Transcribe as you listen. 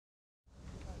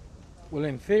Well,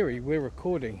 in theory, we're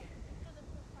recording.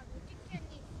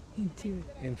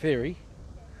 In theory,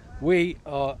 we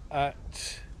are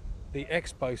at the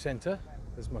Expo Centre.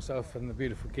 There's myself and the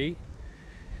beautiful Guy.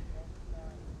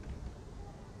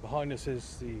 Behind us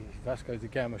is the Vasco da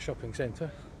Gama shopping centre.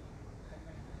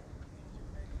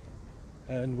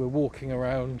 And we're walking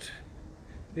around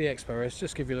the Expo. Let's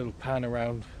just give you a little pan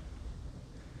around.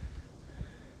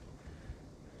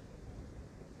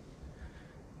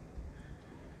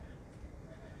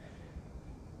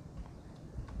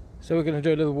 So we're going to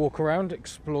do a little walk around,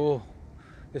 explore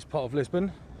this part of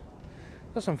Lisbon.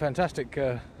 Got some fantastic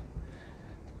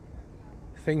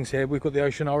things here. We've got the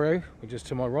Oceanarium, which is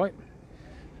to my right.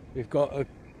 We've got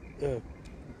a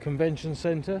convention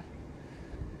centre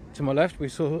to my left. We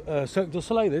saw Cirque du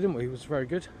Soleil there, didn't we? It was very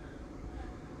good.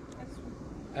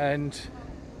 And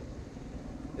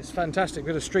it's fantastic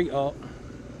bit of street art.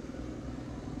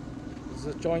 There's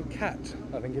a giant cat,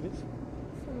 I think it is. It's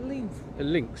a lynx. A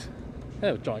lynx.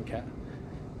 Oh, giant cat.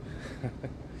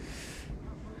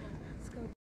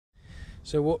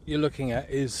 So what you're looking at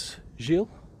is Gilles.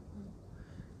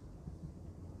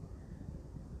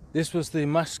 This was the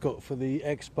mascot for the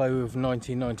Expo of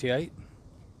 1998.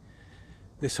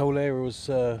 This whole area was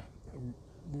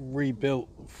rebuilt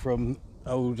from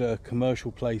old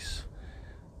commercial place.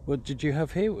 What did you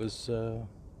have here? It was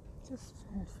just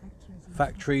small factories.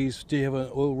 Factories. Do you have an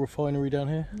oil refinery down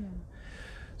here? Yeah.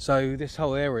 So this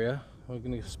whole area, I'm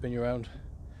going to spin you around,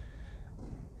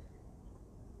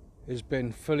 has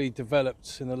been fully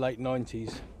developed in the late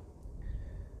 90s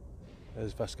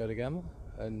as Vasco da Gama,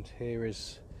 and here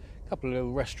is a couple of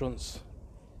little restaurants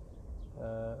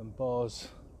and bars.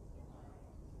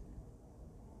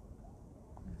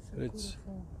 But it's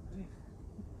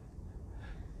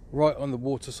right on the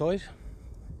water side.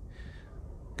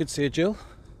 Good to see you, Jill.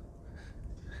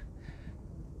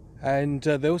 And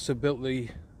they also built the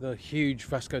huge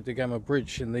Vasco da Gama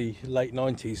bridge in the late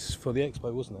 90s for the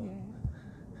Expo, wasn't it?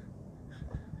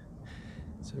 Yeah.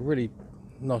 It's a really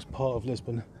nice part of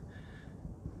Lisbon.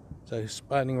 So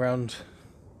spanning around,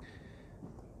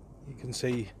 you can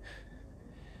see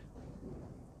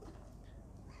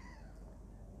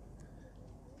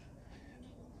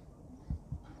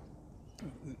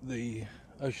the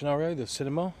Oceanarium, the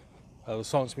cinema, the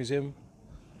Science Museum.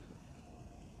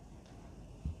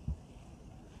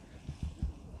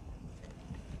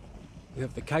 We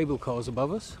have the cable cars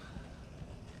above us.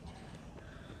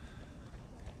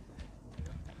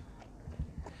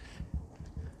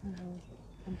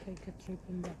 And take a trip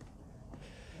in that.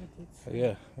 Oh,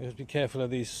 yeah, you have to be careful of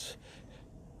these.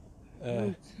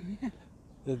 The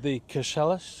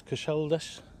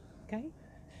cachaldas. Okay.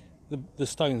 The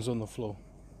stones on the floor.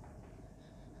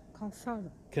 Calçada.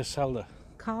 Calçada.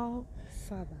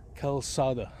 Calçada.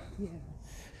 Calçada. Yeah.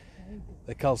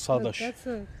 The calçadas. Look, that's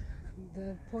the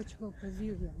Portugal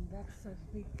Pavilion. That's a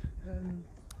big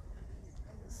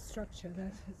structure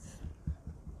that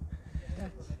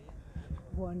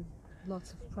won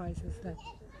lots of prizes. That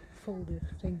folded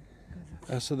thing.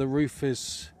 So the roof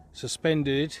is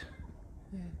suspended.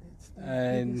 Yeah, it's the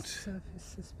and biggest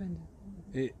surface suspended.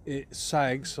 It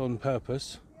sags on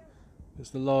purpose. It's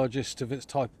the largest of its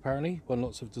type apparently. Won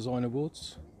lots of design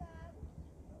awards.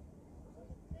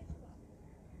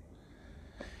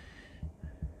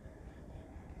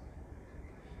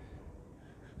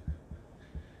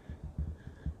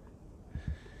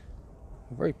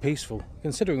 Very peaceful,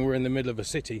 considering we're in the middle of a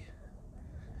city.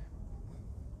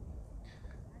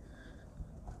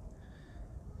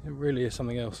 It really is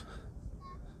something else.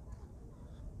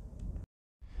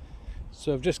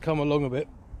 So I've just come along a bit.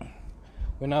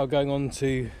 We're now going on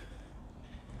to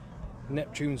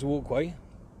Neptune's Walkway.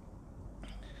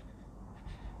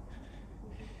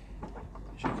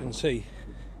 As you can see,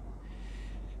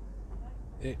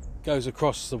 it goes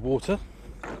across the water.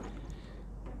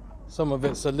 Some of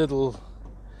it's a little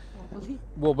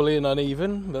wobbly and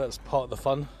uneven, but that's part of the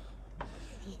fun.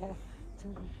 Yeah.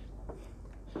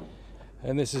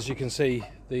 And this, as you can see,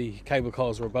 the cable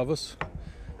cars are above us.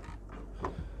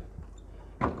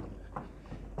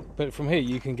 But from here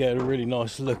you can get a really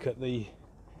nice look at the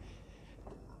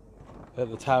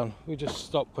town. We just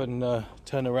stop and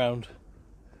turn around.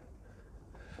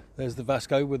 There's the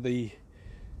Vasco with the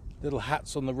little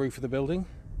hats on the roof of the building.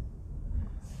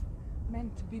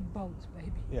 Meant to be boats,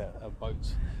 baby. Yeah,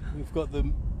 boats. We've got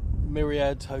the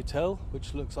Myriad Hotel,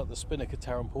 which looks like the Spinnaker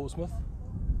Tower in Portsmouth.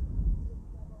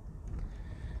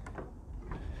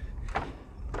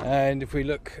 And if we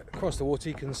look across the water,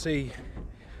 you can see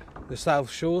the South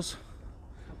Shores.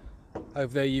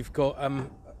 Over there you've got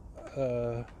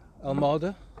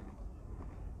Almada,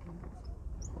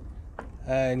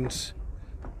 and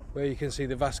where you can see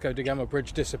the Vasco da Gama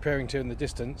bridge disappearing to in the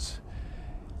distance,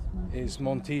 is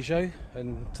Tejo,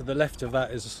 and to the left of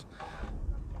that is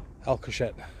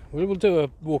Alcochete. We will do a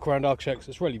walk around Alcochete 'cause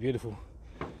it's really beautiful.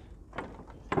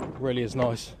 It really is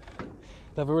nice.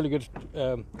 They have a really good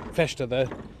festa there.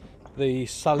 The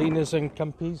Salinas and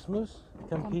Campinos.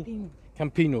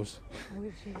 Campinos.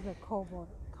 Which is the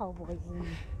cowboys in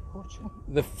Portugal.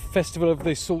 The festival of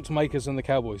the salt makers and the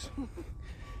cowboys.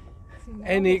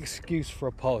 Any excuse for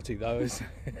a party though is.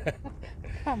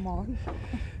 Come on.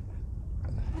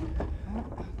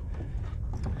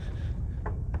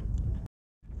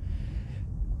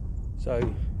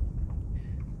 So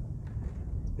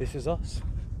this is us.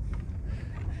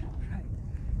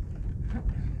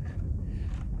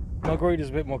 Margarita's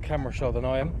a bit more camera shy than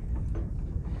I am.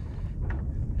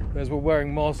 As we're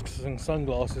wearing masks and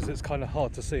sunglasses, it's kind of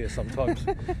hard to see us sometimes.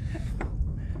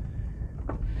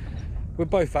 We're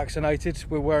both vaccinated.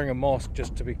 We're wearing a mask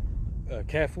just to be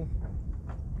careful.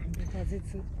 Because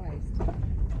it's advised.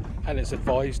 And it's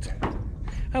advised.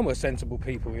 And we're sensible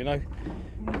people, you know.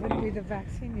 Even with the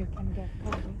vaccine you can get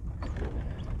COVID.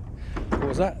 What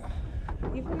was that?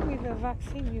 Even with the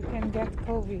vaccine you can get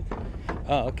COVID.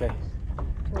 Ah, okay.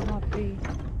 It will not be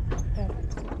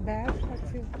that bad,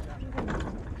 but you...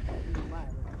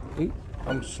 Ooh,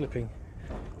 I'm slipping.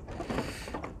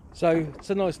 So it's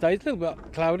a nice day. It's a little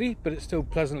bit cloudy, but it's still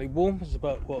pleasantly warm. It's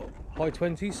about what, high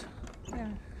 20s? Yeah,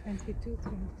 22,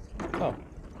 23. Oh.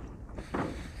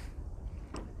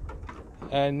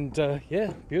 And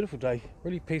yeah, beautiful day.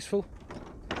 Really peaceful.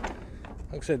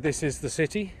 Like I said, this is the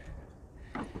city.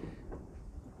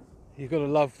 You've got to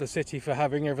love the city for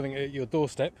having everything at your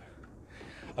doorstep.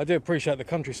 I do appreciate the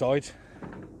countryside.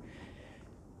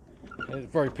 It's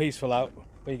very peaceful out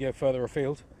when you go further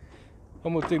afield.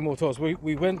 And we'll do more tours.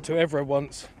 We went to Évora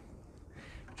once,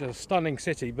 which is a stunning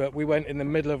city, but we went in the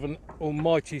middle of an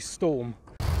almighty storm.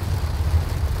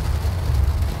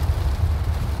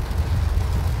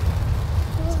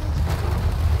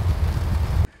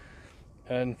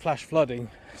 And flash flooding,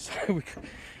 so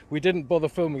we didn't bother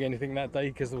filming anything that day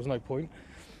because there was no point.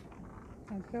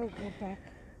 And go back.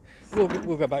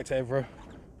 We'll go back to Évora.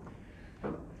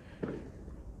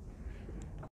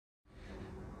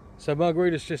 So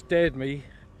Margarita's just dared me,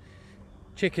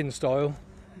 chicken style,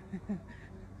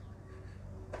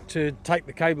 to take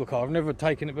the cable car. I've never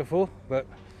taken it before, but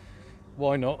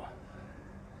why not?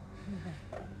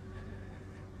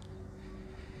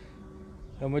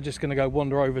 And we're just going to go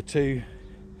wander over to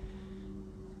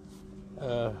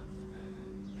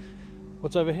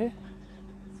what's over here?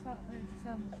 So it's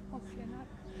Oceanarium.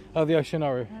 Oh, the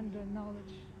Oceanarium. And the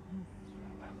Knowledge.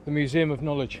 The Museum of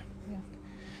Knowledge. Yeah,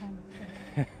 kind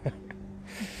of thing.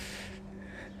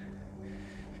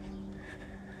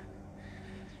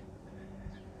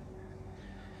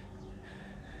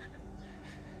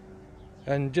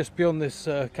 And just beyond this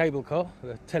cable car,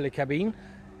 the Telecabine,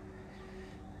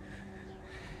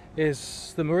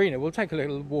 is the marina. We'll take a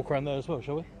little walk around there as well,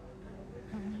 shall we?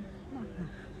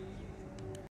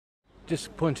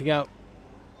 Just pointing out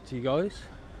to you guys,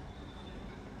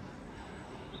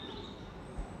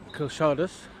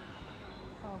 Calçadas.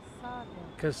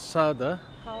 Calçada.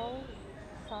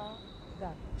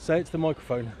 Calçada. Say it to the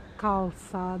microphone.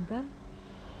 Calçada.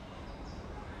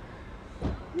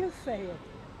 You say it.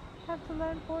 Have to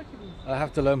learn Portuguese. I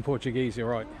have to learn Portuguese, you're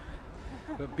right.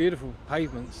 But beautiful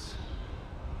pavements.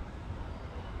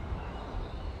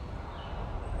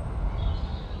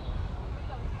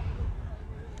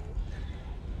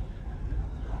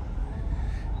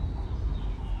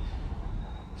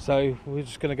 So we're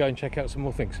just going to go and check out some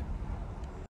more things.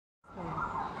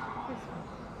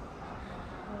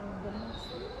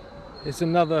 It's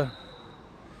another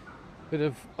bit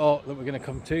of art that we're going to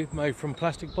come to, made from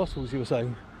plastic bottles, you were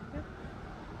saying. Yep.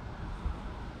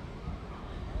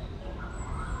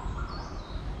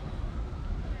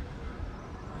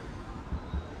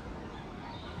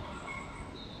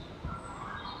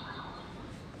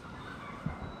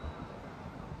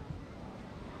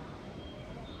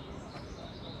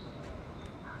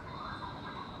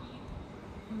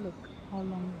 Look how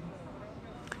long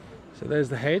it is. So there's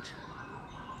the head.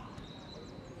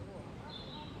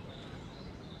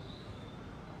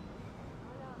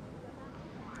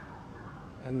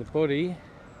 And the body.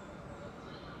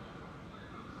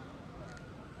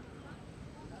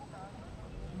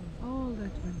 All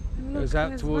that way. Goes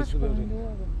out towards the building.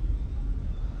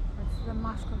 That's the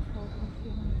mascot for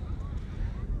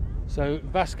the So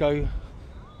Vasco,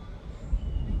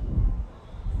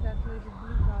 that little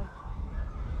blue guy.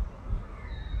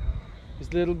 is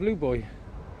the little blue boy.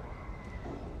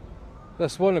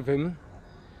 That's one of him.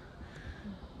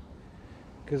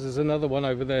 because there's another one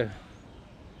over there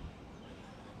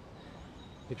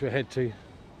which we'll head to.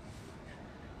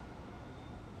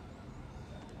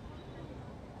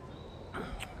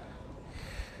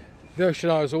 The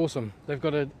Oceanarium is awesome. They've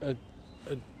got a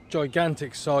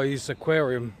gigantic size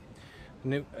aquarium,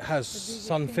 and it has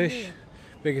sunfish,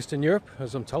 biggest in Europe,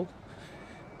 as I'm told.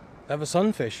 They have a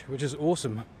sunfish, which is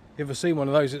awesome. If you've ever seen one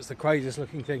of those, it's the craziest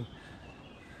looking thing.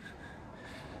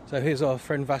 So here's our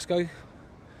friend Vasco,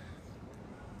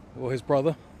 or his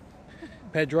brother,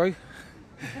 Pedro.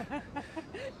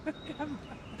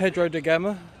 Pedro da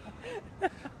Gama.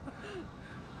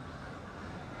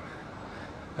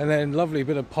 And then lovely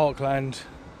bit of parkland.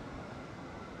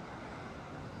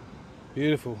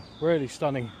 Beautiful, really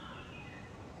stunning.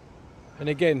 And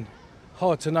again,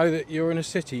 hard to know that you're in a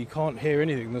city. You can't hear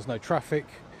anything. There's no traffic,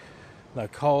 no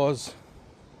cars.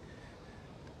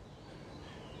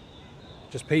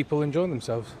 Just people enjoying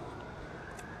themselves,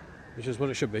 which is what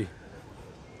it should be.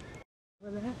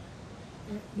 Over there,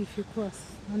 if you cross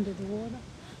under the water.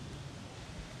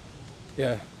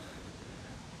 Yeah.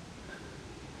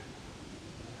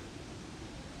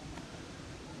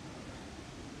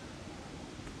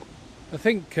 I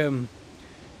think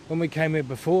when we came here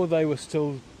before, they were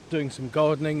still doing some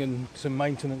gardening and some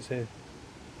maintenance here.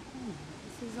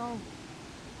 This is all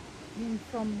in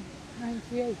from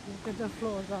 98. Look at the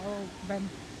floors are all bent.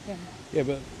 Yeah,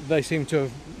 but they seem to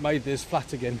have made this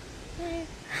flat again.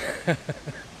 Yeah.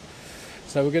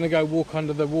 So we're going to go walk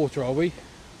under the water, are we?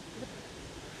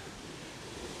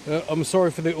 I'm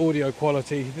sorry for the audio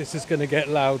quality. This is going to get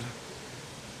loud.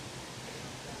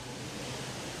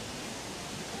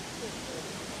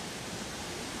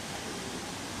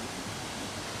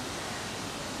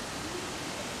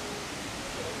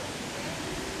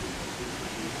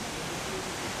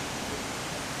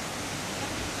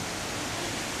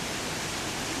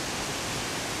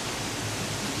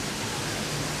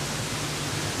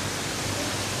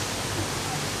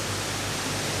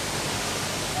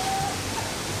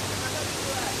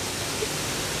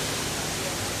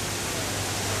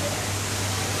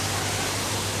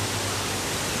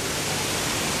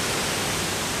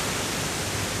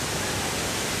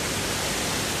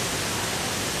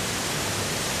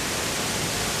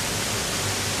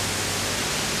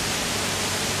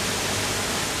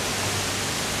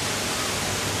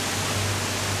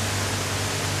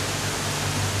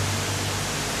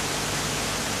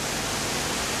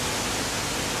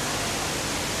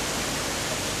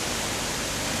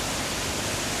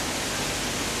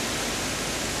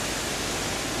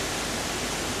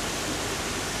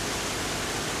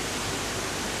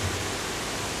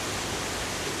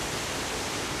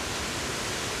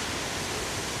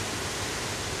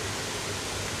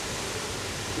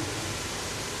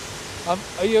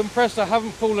 Are you impressed I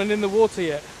haven't fallen in the water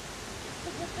yet?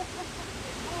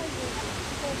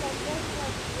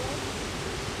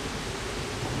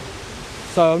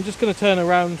 So I'm just going to turn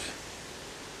around.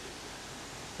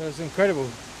 That's incredible.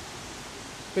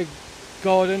 Big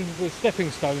garden with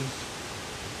stepping stones.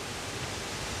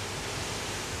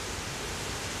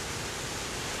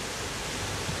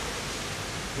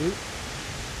 Ooh.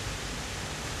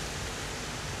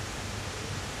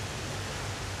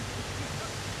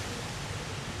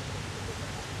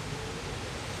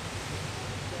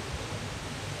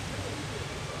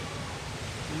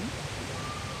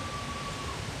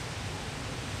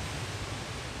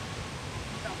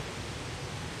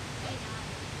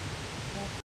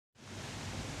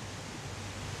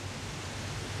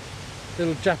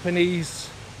 Little Japanese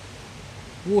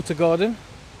water garden.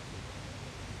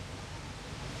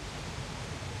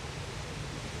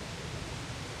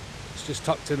 It's just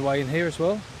tucked away in here as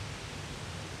well.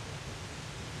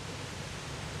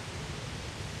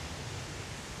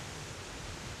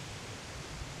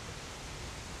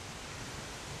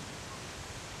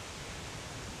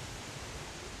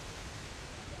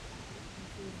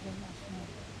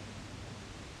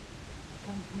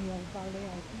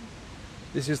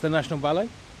 This is the National Ballet.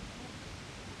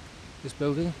 This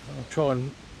building. I'll try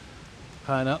and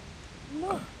pan up.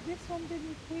 Look, this one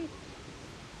didn't quit.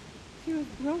 She was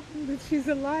broken, but she's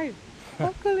alive.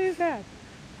 How cool is that?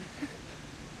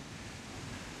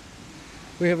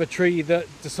 We have a tree that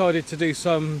decided to do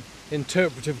some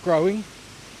interpretive growing.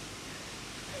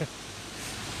 It's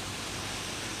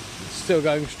still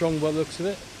going strong by the looks of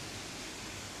it.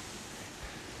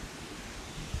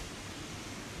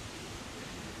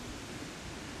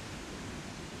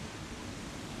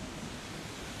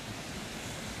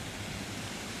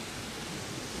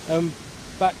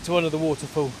 Back to under the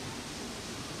waterfall.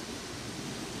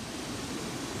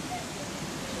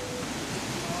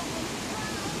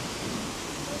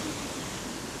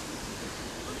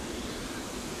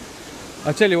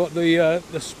 I tell you what, the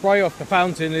spray off the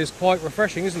fountain is quite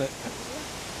refreshing, isn't it?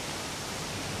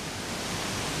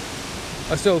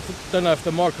 I still don't know if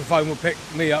the microphone will pick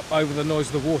me up over the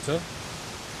noise of the water.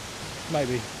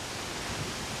 Maybe.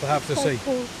 We'll have to see.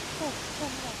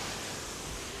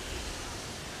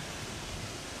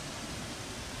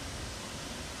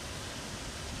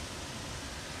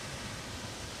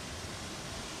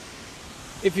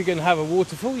 If you're going to have a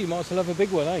waterfall, you might as well have a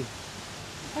big one, eh?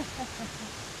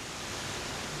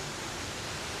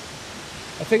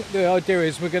 I think the idea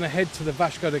is we're going to head to the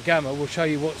Vasco da Gama. We'll show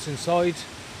you what's inside,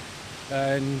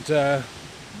 and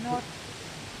not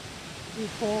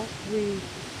before we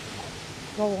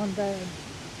go on the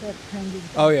trendy.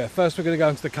 Oh yeah, first we're going to go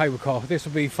into the cable car. This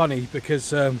will be funny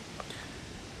because I'm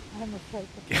afraid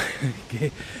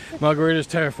Margarita's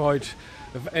terrified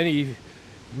of any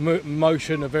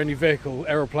motion of any vehicle,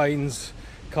 aeroplanes,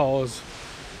 cars,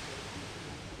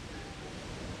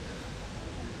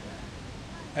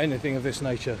 anything of this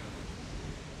nature.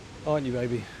 Aren't you,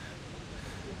 baby?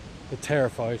 You're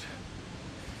terrified.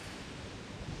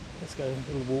 Let's go,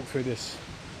 we'll walk through this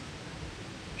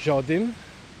jardin.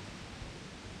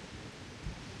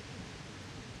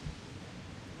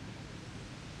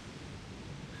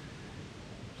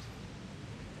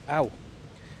 Ow.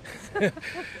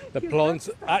 The plants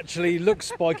actually look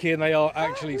spiky, and they are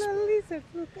actually. the lizard,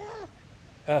 look.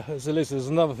 There's a lizard. There's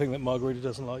another thing that Margarita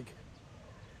doesn't like.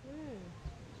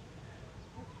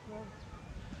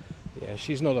 Yeah,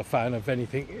 she's not a fan of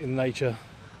anything in nature.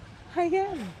 I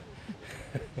am.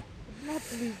 Not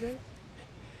lizard.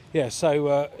 Yeah,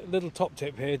 so little top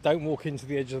tip here: don't walk into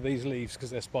the edge of these leaves because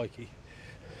they're spiky.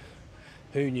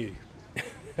 Who knew?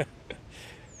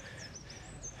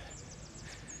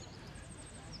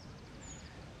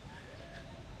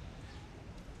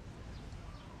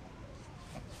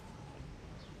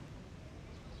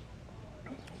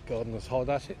 Gardener's hard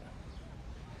at it.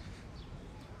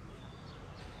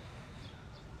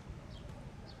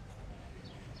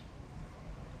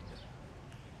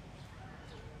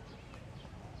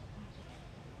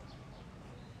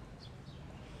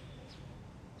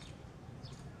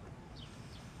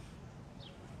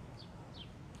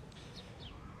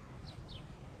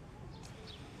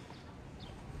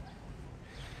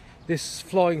 This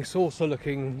flying saucer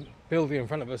looking building in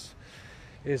front of us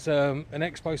is an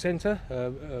expo centre,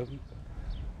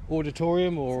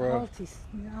 auditorium, or Altis,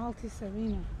 the Altis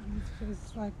Arena.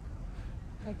 It's like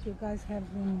you guys have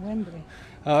in Wembley.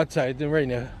 I'd say the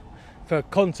arena for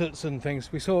concerts and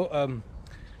things. We saw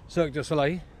Cirque du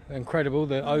Soleil, incredible,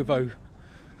 the OVO Really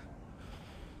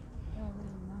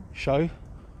nice. show.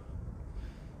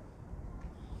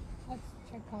 Let's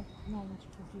check out Knowledge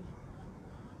Pavilion.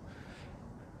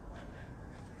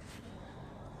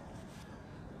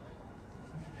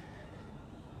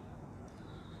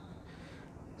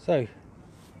 So,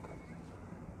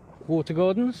 water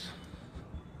gardens.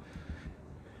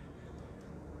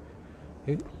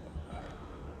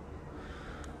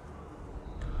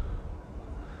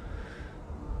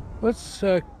 What's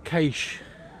queixe?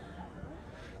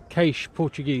 Queixe,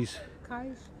 Portuguese.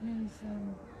 Cais means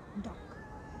dock.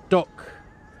 Dock.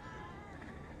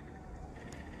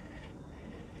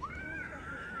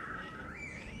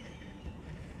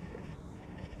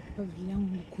 Pavilhão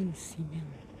do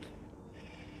conhecimento.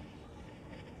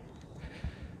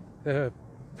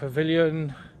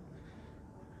 Pavilion,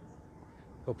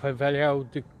 o Pavilhão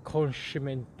de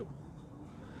Conhecimento.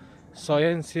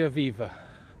 Ciência viva.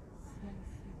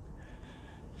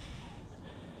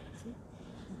 See, you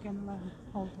can learn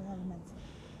all the elements.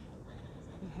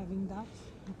 You're having doubts,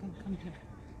 you can come here.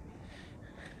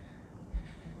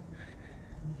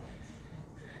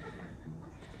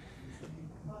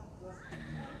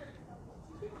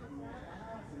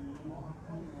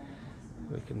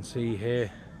 We can see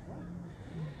here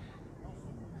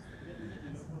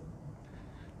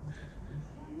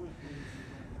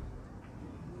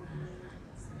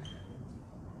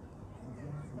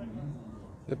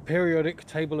the periodic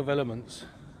table of elements.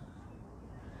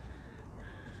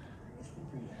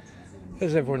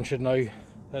 As everyone should know,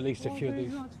 at least a few of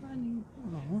these. Not running.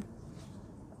 No.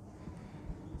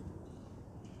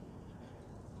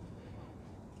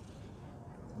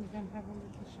 We can have a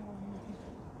little shower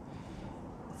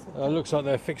in here. Looks like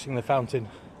they're fixing the fountain.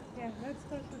 Yeah, let's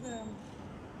go to the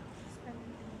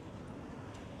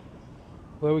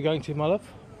Where are we going to, my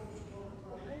love?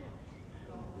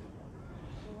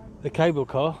 The cable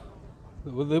car.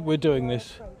 We're doing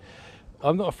this.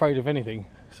 I'm not afraid of anything,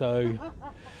 so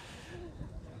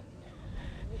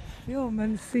film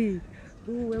and see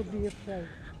who will be afraid.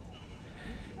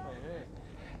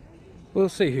 we'll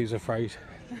see who's afraid.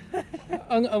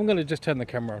 I'm going to just turn the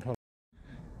camera on.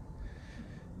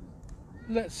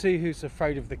 let's see who's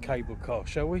afraid of the cable car,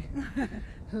 shall we?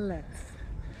 Let's.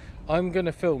 I'm going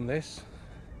to film this.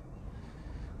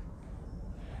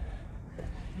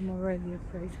 I'm already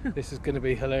afraid. This is going to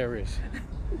be hilarious.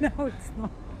 No, it's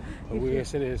not. Oh,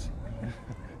 yes, it is.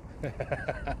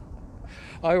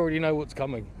 I already know what's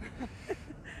coming.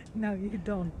 No, you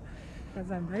don't. Because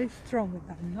I'm very strong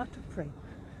and I'm not afraid.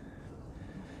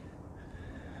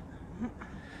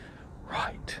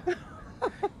 Right.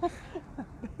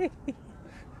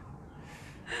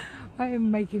 I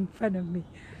am making fun of me.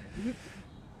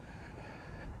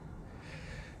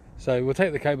 So we'll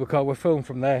take the cable car, we'll film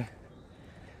from there.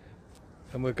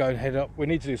 And we're going to head up. We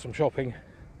need to do some shopping.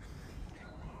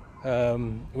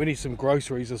 We need some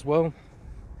groceries as well.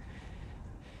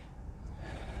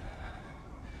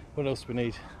 What else do we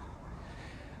need?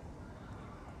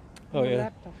 Oh yeah.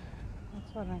 Laptop.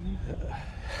 That's what I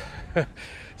need.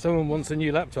 Someone wants a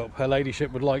new laptop. Her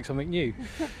ladyship would like something new.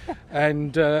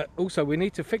 And also we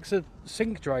need to fix a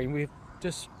sink drain. We've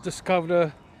just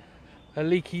discovered a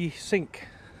leaky sink.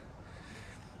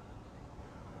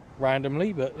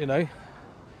 Randomly, but you know,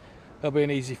 that'll be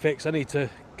an easy fix. I need to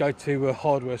go to a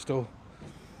hardware store.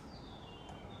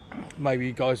 Maybe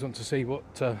you guys want to see what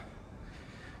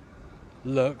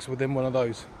lurks within one of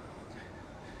those.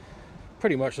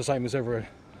 Pretty much the same as everywhere.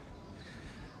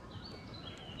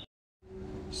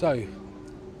 So,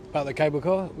 about the cable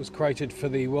car, it was created for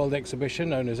the World Exhibition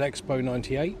known as Expo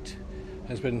 98.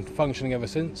 Has been functioning ever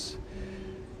since.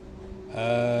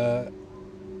 About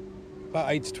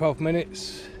 8 to 12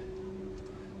 minutes.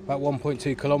 About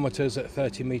 1.2 kilometres at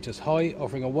 30 metres high,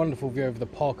 offering a wonderful view over the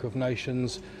Parque of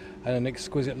Nations and an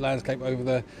exquisite landscape over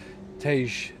the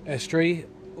Tejo estuary,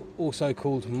 also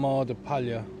called Mar de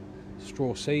Palha,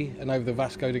 Straw Sea, and over the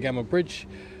Vasco da Gama bridge,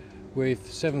 with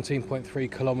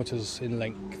 17.3 kilometres in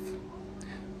length.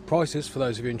 Prices for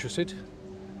those of you interested: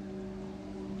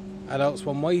 adults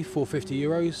one way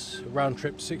 €450, round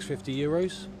trip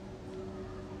 €650,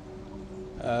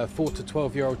 4 to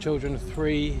 12-year-old children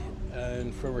 3,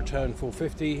 and for a return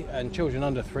 €450, and children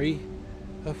under 3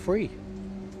 are free.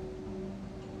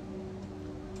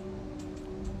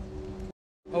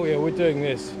 Oh yeah, we're doing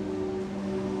this.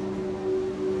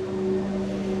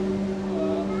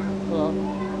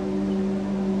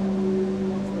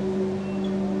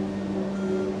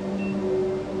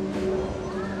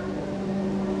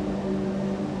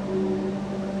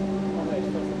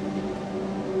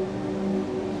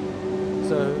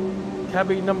 So,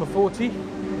 cabin number 40.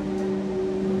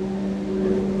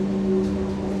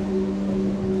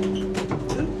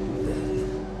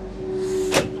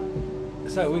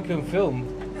 So we can film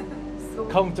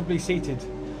comfortably seated.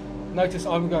 Notice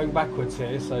I'm going backwards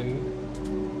here, so...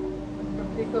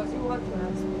 Because you want to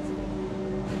have space.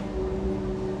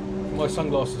 My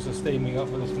sunglasses are steaming up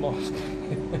with this mask.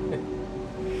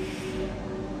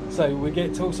 So we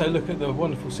get to also look at the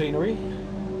wonderful scenery,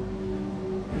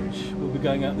 which will be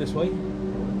going out this way.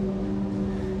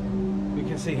 We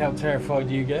can see how terrified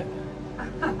you get.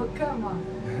 Oh, come on.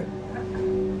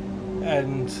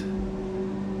 And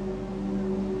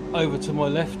over to my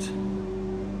left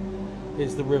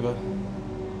is the river.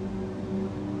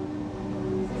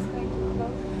 Is this going to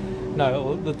close?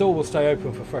 No, the door will stay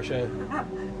open for fresh air. No.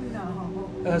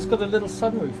 It's got a little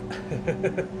sunroof.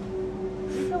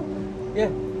 Yeah.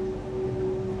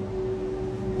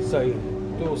 So,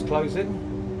 doors closing.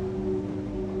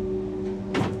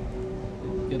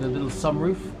 Get a little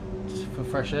sunroof for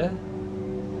fresh air.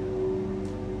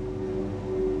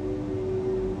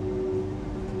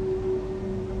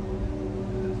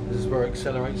 This is where it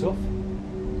accelerates off.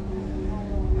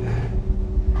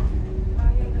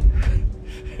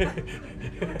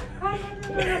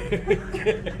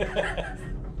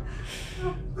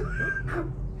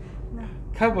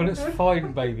 Come on, it's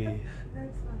fine, baby.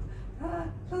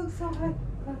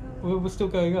 We're still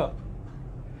going up.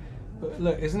 But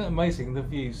look, isn't it amazing, the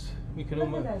views? We can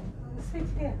almost... Sit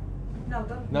here. No,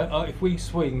 don't. No, if we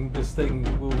swing, this thing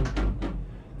will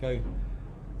go.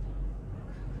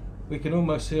 We can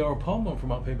almost see our apartment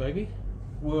from up here, baby.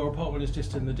 Well, our apartment is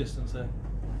just in the distance there.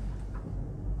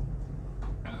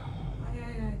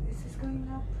 Yeah, this is going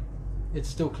up. It's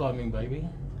still climbing, baby.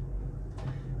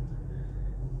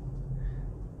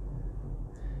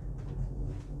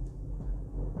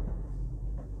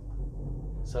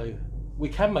 So, we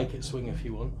can make it swing if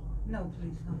you want. No,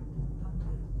 please, no. Don't do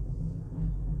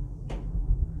it.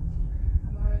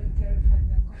 I'm already terrified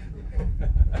that going to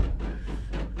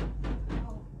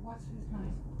Oh, what's this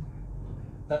noise?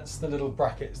 That's the little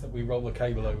brackets that we roll the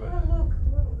cable over. Oh, look,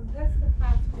 that's the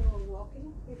path we were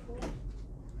walking before.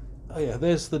 Oh yeah,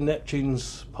 there's the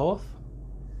Neptune's path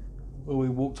where we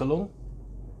walked along.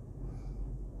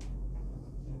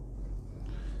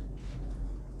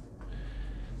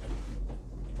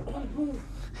 move.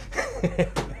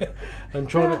 I'm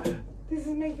trying to. This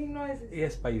is making noises.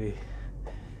 Yes, baby.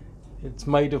 It's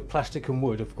made of plastic and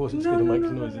wood. Of course, it's going to make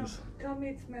noises. No. Tell me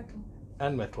it's metal.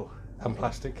 And metal, and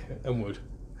plastic, and wood.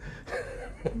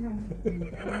 No,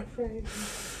 I'm afraid.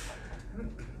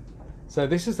 So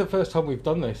this is the first time we've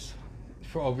done this,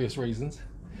 for obvious reasons.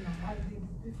 No, I did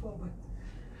it before, but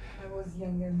I was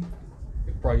young and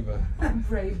Braver.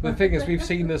 brave. The thing is, we've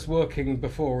seen this working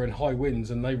before in high winds,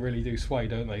 and they really do sway,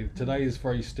 don't they? Today is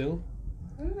very still.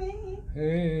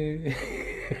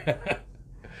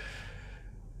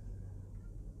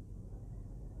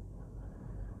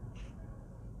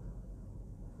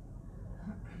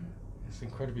 It's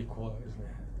incredibly quiet, isn't it?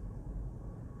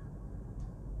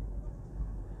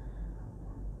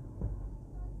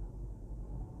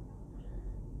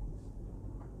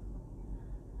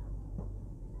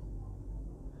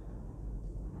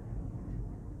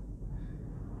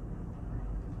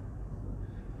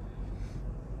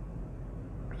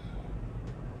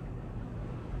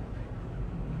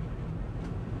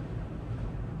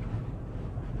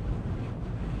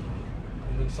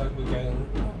 Looks like we're going.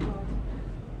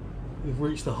 We've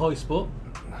reached the high spot,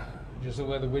 just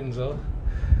where the winds are.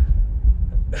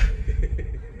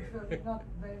 Not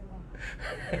very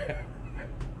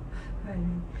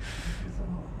long.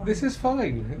 This is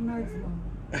fine. No, it's not.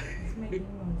 It's making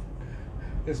noise.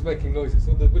 It's making noises.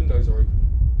 All the windows are open.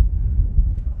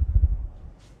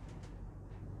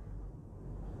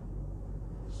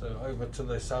 So over to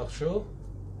the South Shore.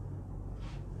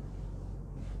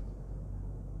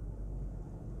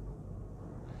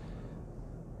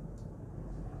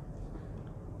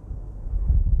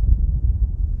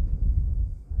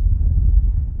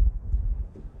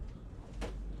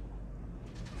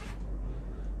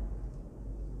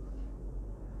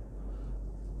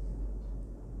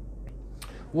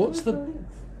 What's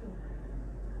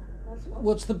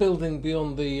the building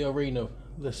beyond the arena?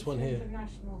 This one here.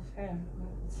 International Fair.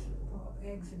 It's for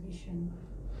exhibition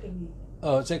thingy.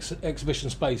 Oh, it's exhibition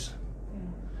space.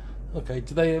 Yeah. Okay.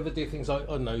 Do they ever do things like, I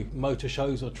don't know, motor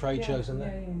shows or trade shows and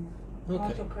that? Yeah. Okay.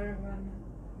 Auto caravan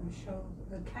show,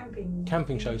 camping.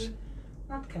 Camping thingy. shows.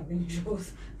 Not camping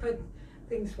shows, but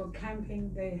things for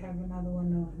camping. They have another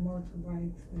one of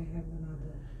motorbikes. They have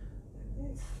another.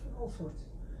 It's all sorts.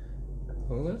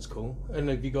 Well, that's cool. And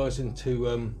are you guys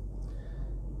into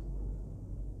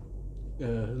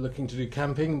looking to do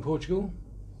camping in Portugal?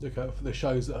 Look out for the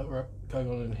shows that are going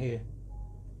on in here.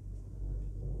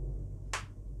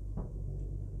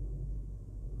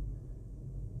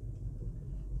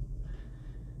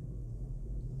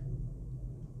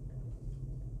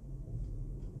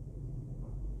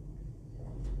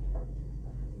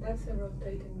 That's a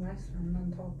rotating restaurant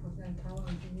on top of that tower.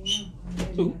 Do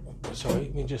you know? Oh, sorry.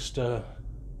 Let me just. So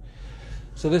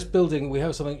this building, we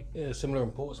have something similar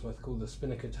in Portsmouth called the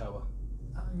Spinnaker Tower.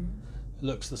 Oh, yeah. It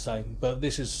looks the same, but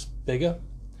this is bigger,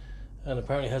 and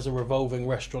apparently has a revolving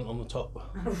restaurant on the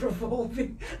top,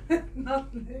 Revolving.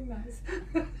 Not very nice.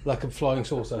 like a flying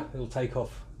saucer. It'll take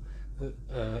off,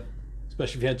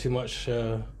 especially if you had too much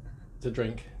to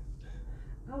drink.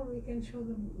 Oh, we can show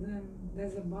them.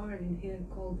 There's a bar in here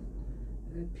called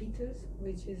Peter's,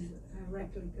 which is a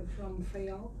replica from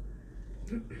Fayal.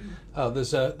 Oh,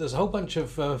 there's a whole bunch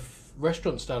of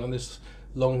restaurants down in this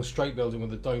long straight building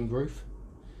with a domed roof.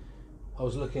 I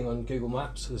was looking on Google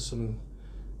Maps. There's some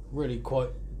really quite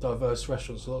diverse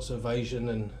restaurants, lots of Asian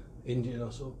and Indian, I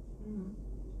saw. Mm.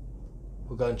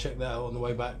 We'll go and check that out on the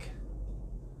way back.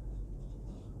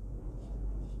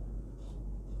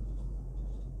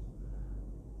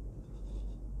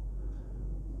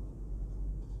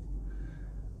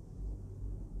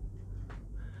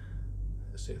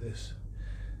 Let's see this.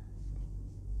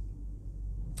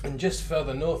 And just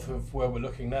further north of where we're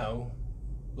looking now,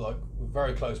 like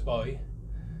very close by,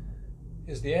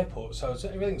 is the airport. So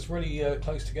everything's really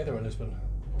close together in Lisbon.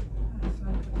 It's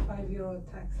like a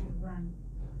 €5 taxi run.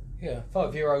 Yeah,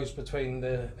 €5 between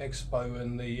the expo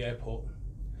and the airport.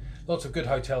 Lots of good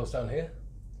hotels down here.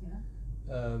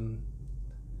 Yeah.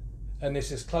 And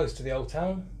this is close to the old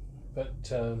town,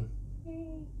 but well,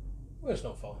 it's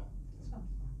not far. It's not.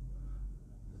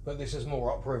 But this is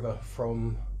more upriver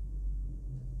from.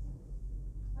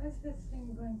 Why is this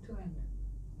thing going to end?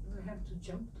 Do we have to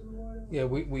jump to the water? Yeah,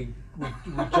 we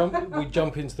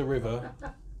jump into the river.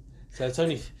 So it's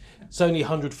only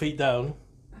 100 feet down.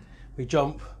 We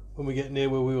jump when we get near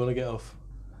where we want to get off.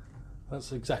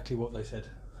 That's exactly what they said.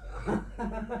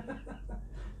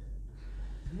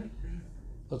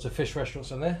 Lots of fish restaurants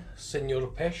in there. Senor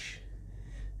Peixe.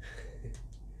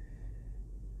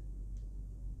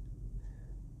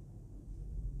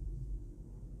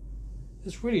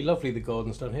 It's really lovely, the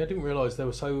gardens down here. I didn't realise they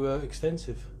were so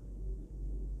extensive.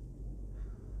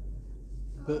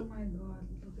 But oh my god,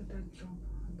 look at that jump.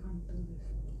 I can't do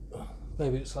this.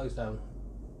 maybe it slows down.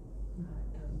 No,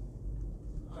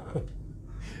 it doesn't.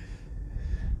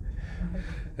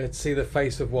 Let's see the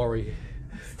face of worry.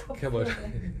 Stop Come on.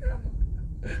 falling.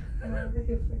 I'm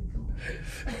already afraid to.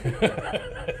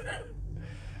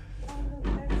 Oh, look,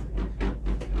 that's it.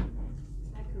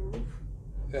 It's like a roof.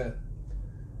 Yeah.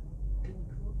 Pink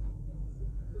roof.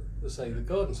 Let's say the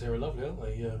gardens here are lovely, aren't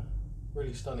they?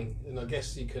 Really stunning. And I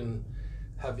guess you can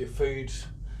have your food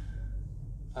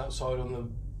outside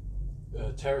on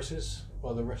the terraces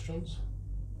by the restaurants.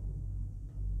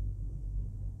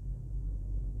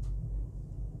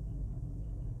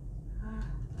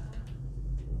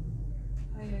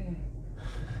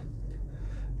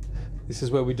 This is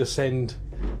where we descend.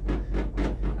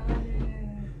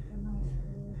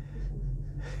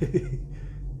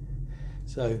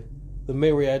 So, the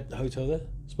Myriad Hotel there,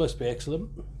 it's supposed to be excellent.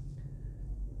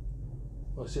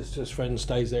 My sister's friend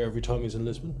stays there every time he's in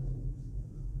Lisbon.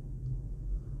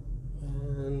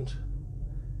 And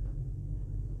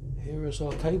here is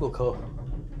our cable car.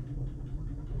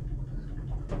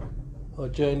 Our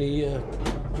journey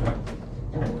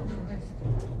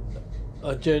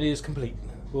is complete.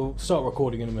 We'll start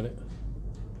recording in a minute.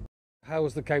 How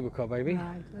was the cable car, baby? It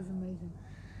was amazing.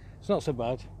 It's not so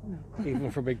bad, No.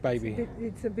 even for a big baby.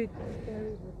 It's a bit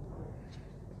scary,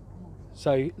 but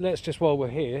So let's just, while we're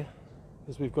here,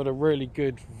 because we've got a really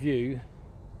good view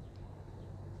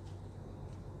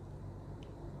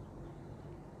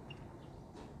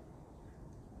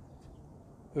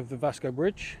of the Vasco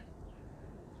Bridge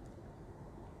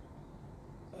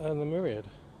and the Myriad.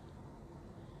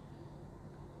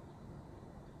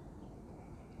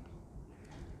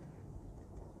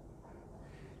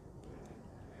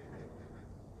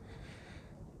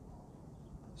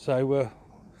 So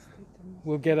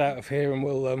we'll get out of here and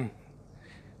we'll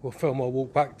film our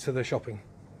walk back to the shopping.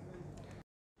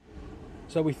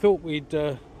 So we thought we'd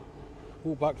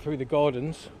walk back through the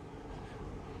gardens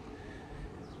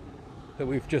that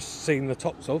we've just seen the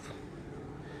tops of.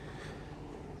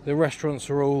 The restaurants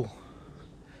are all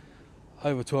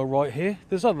over to our right here.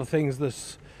 There's other things.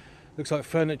 This looks like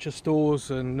furniture stores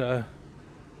and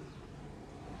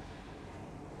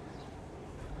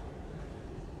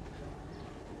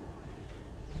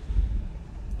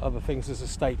other things. There's a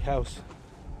steakhouse.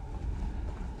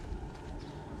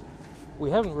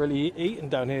 We haven't really eaten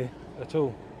down here at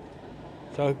all,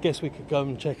 so I guess we could go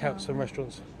and check out some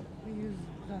restaurants. we use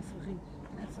brasserie.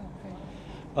 That's okay.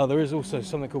 Oh, there is also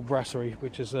something called brasserie,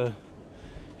 which is a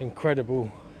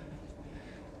incredible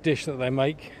dish that they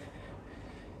make.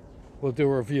 We'll do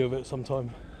a review of it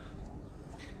sometime.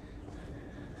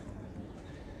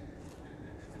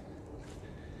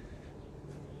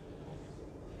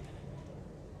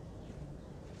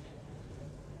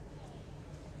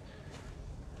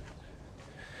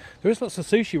 There is lots of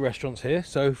sushi restaurants here,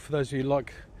 so for those of you who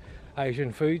like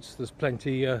Asian foods, there's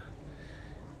plenty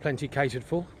catered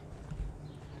for.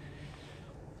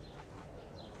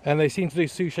 And they seem to do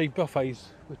sushi buffets,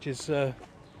 which is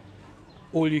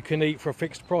all you can eat for a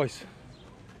fixed price.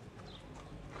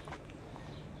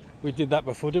 We did that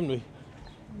before, didn't we?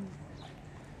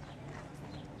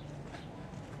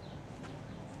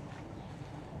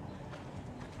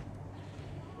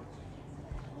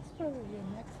 That's probably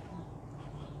the next one.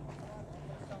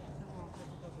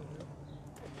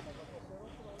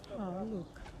 Oh,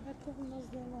 look. That one was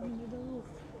the one with the roof.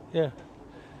 Yeah.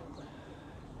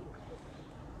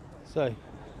 So,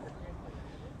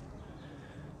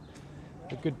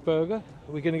 a good burger.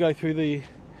 Are we going to go through the?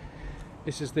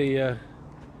 This is the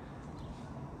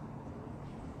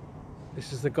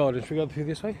garden. Should we go through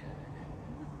this way?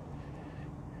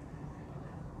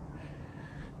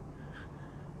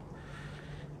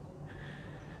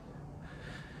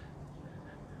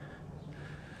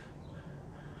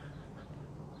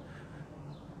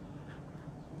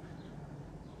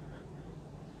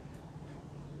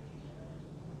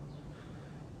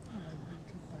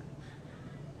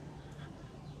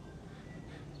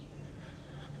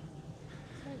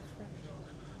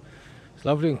 It's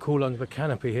lovely and cool under the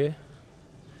canopy here.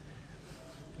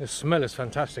 The smell is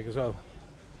fantastic as well.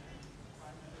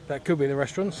 That could be the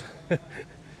restaurants.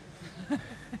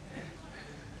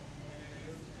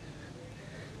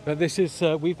 But this is,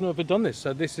 we've never done this,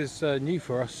 so this is new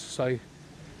for us. So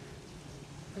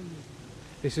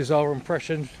this is our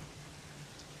impression.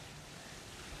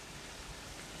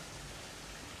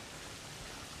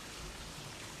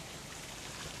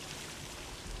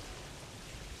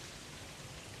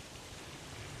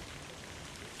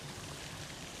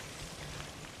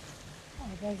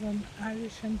 there's an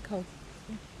Irish and coat.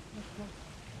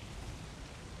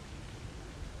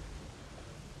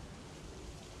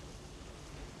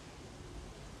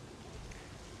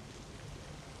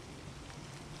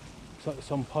 It's like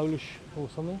some Polish or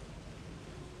something.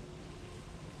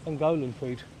 Angolan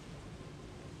food.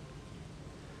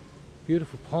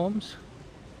 Beautiful palms.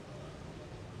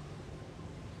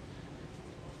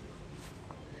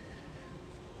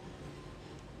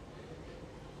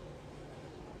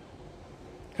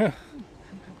 Huh.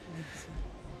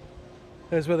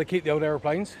 There's where they keep the old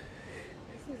aeroplanes.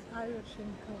 This is Irish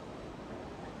and coat.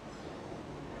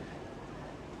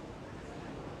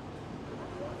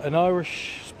 An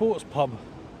Irish sports pub,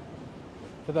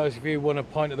 for those of you who want a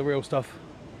pint of the real stuff.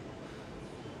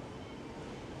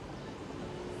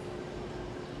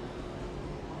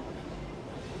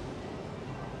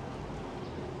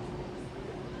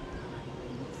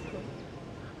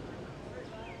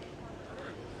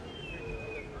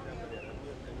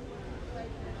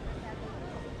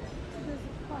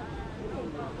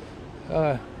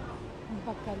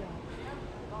 Bacalhau.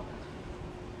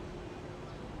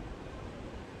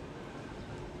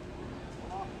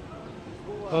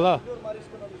 Olá.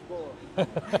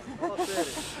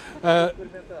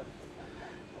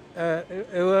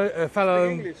 Eu falo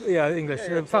English. Yeah,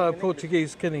 Falo in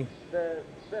Portuguese, can you? The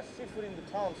best seafood in the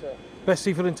town, sir. Best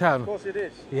seafood in town. Of course it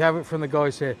is. You have it from the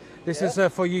guys here. This is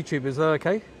for YouTube. Is that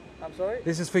okay? I'm sorry?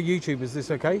 This is for YouTube. Is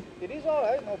this okay? It is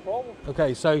alright, no problem.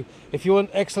 Okay. So if you want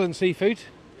excellent seafood,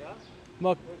 Yeah.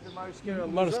 Mar- With the Marisqueira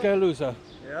Marisqueira Lusa,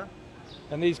 Yeah.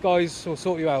 and these guys will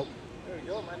sort you out. There you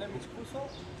go. My name is Kuso.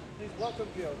 Please welcome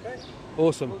here, okay?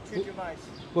 Awesome. We'll treat you nice.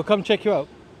 We'll come check you out.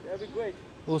 That'll be great.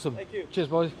 Awesome. Thank you. Cheers,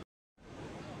 boys.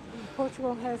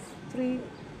 Portugal has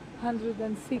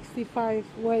 365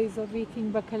 ways of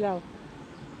eating bacalhau,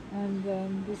 and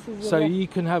this is So you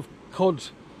can have cod.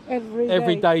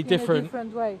 every day in different. a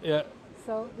different way. Yeah.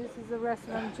 So this is a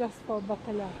restaurant just for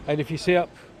bacalhau. And if you see up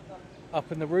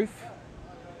in the roof,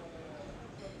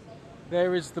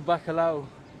 there is the bacalhau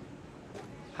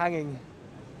hanging.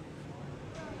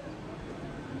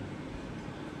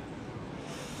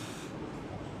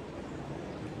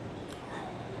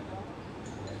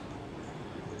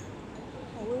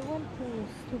 Oh, we went to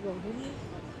Setúbal, didn't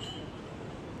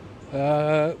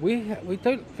we? We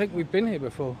don't think we've been here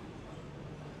before.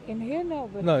 In here, no,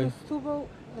 but No. to Setúbal,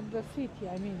 the city,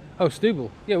 I mean. Oh, Setúbal.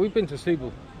 Yeah, we've been to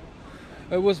Setúbal.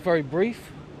 It was very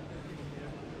brief.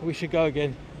 We should go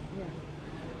again. Yeah.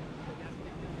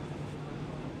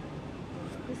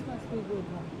 This must be good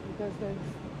one because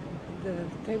the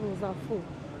tables are full.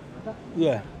 But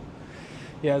Yeah.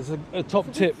 Yeah, it's a top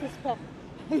it's a bit tip. suspect.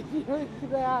 If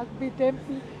they are a bit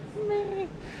empty. Meh.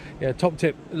 Yeah, top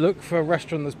tip. Look for a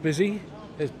restaurant that's busy.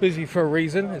 It's busy for a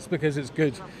reason. It's because it's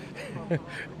good.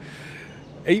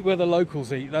 Eat where the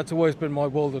locals eat. That's always been my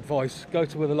world advice. Go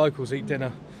to where the locals eat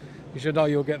dinner. You should know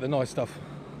you'll get the nice stuff.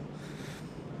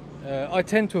 I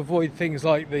tend to avoid things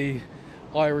like the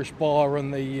Irish bar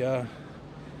and the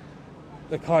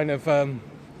kind of the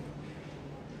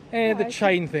I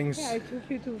chain took- things. Yeah, I took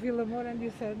you to Villamor and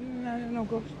you said, no,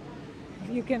 go.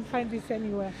 You can find this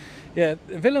anywhere. Yeah,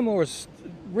 Villamor is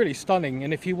really stunning,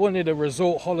 and if you wanted a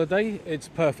resort holiday, it's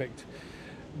perfect.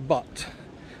 But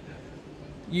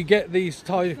you get these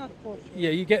type, It's not Portugal.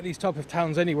 yeah, you get these type of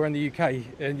towns anywhere in the UK,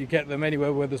 and you get them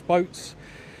anywhere where there's boats.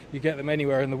 You get them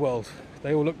anywhere in the world.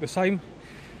 They all look the same.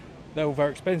 They're all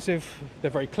very expensive. They're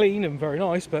very clean and very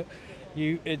nice, but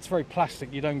it's very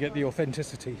plastic. You don't get the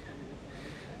authenticity.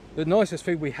 The nicest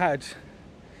food we had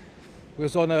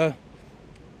was on a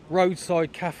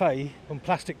roadside cafe on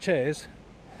plastic chairs,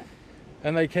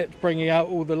 and they kept bringing out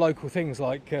all the local things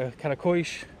like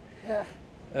canacoish,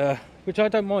 Yeah. which I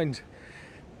don't mind.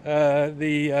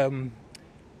 The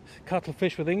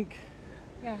cuttlefish with ink,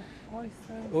 Yeah,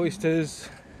 oysters. oysters,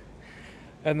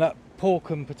 and that pork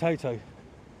and potato.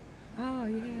 Oh,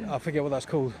 yeah. I forget what that's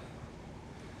called.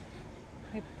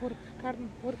 Carne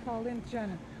porca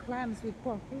alentejana. Clams with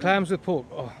pork. Clams with pork.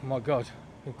 Oh my god,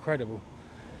 incredible.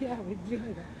 Yeah, with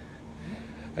vinegar.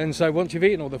 And so once you've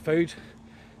eaten all the food,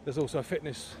 there's also a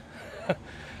fitness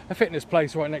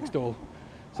place right next door.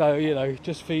 So, you know,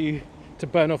 just for you to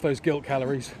burn off those guilt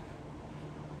calories.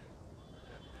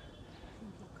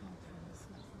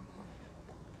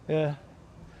 Yeah,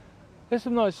 there's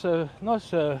some nice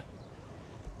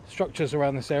structures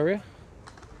around this area.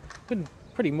 Been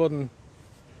pretty modern.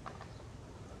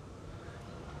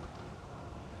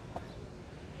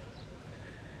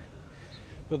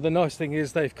 But the nice thing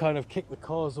is they've kind of kicked the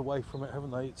cars away from it,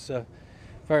 haven't they? It's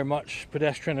very much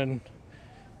pedestrian and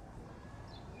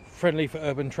friendly for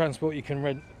urban transport. You can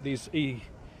rent these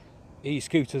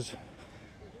e-scooters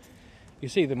You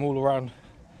see them all around.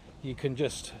 You can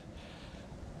just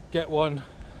get one.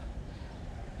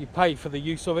 You pay for the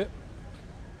use of it.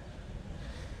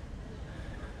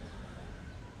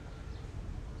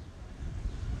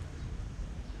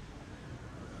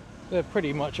 They're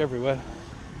pretty much everywhere.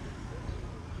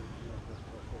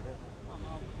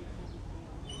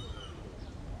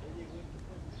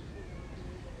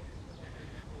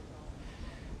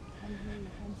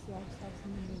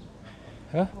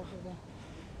 Huh?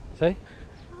 See?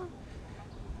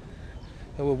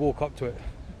 And we'll walk up to it.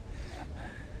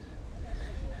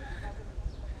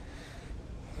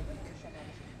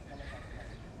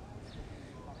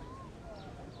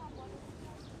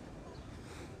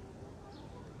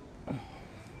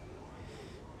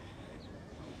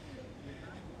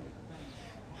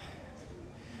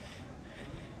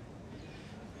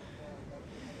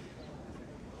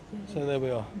 So there we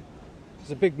are.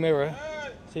 There's a big mirror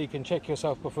so you can check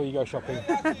yourself before you go shopping.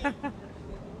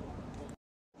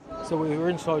 So we were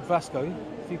inside Vasco.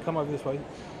 If you come over this way.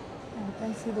 I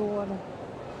can see the water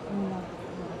in the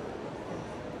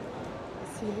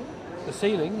ceiling. The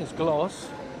ceiling is glass,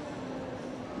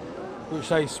 which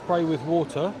they spray with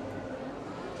water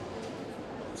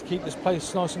to keep this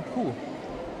place nice and cool.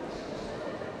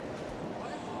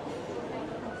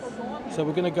 So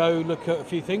we're going to go look at a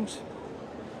few things.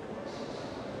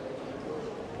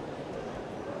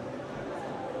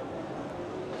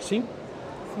 See?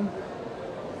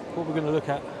 What we're going to look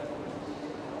at.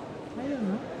 I don't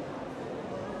know.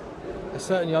 A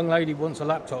certain young lady wants a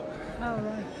laptop. Oh,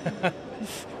 right.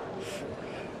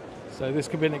 So this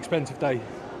could be an expensive day.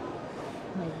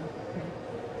 Maybe.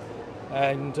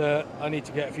 And I need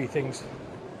to get a few things.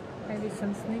 Maybe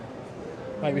some sneak.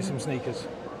 Maybe some sneakers.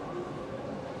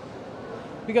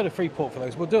 We go to Freeport for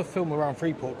those. We'll do a film around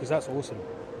Freeport because that's awesome.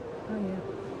 Oh,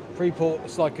 yeah. Freeport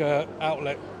is like a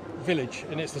outlet village,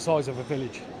 and it's the size of a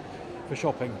village for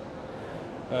shopping.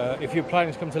 If you're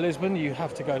planning to come to Lisbon, you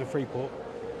have to go to Freeport.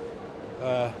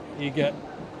 You get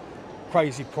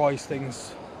crazy price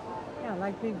things. Yeah,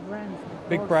 like big brands.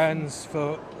 Big brands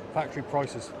for factory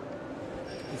prices.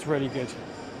 It's really good.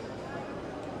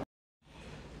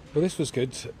 Well, this was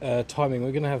good timing.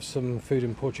 We're going to have some food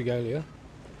in Portugalia.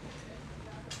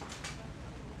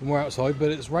 And we're outside,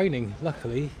 but it's raining.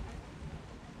 Luckily,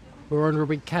 we're under a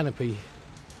big canopy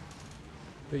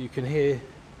that you can hear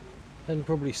and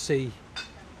probably see.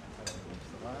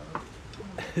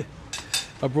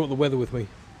 I brought the weather with me.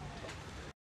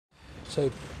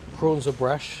 So prawns are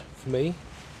brash for me,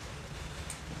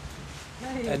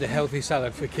 and a healthy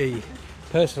salad for Key.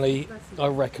 Personally, I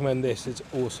recommend this. It's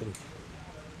awesome.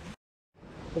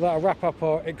 Well, that'll wrap up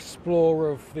our explore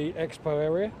of the expo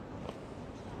area.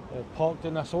 Parque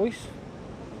das Nações.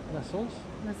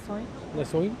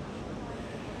 Nações.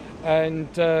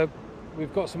 And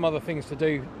we've got some other things to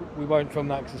do. We won't film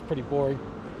that because it's pretty boring.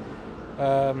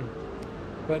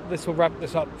 But this will wrap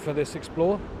this up for this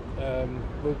explore.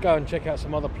 We'll go and check out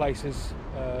some other places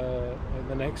in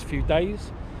the next few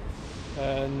days.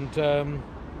 And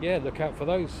yeah, look out for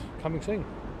those coming soon.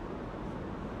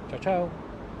 Ciao, ciao.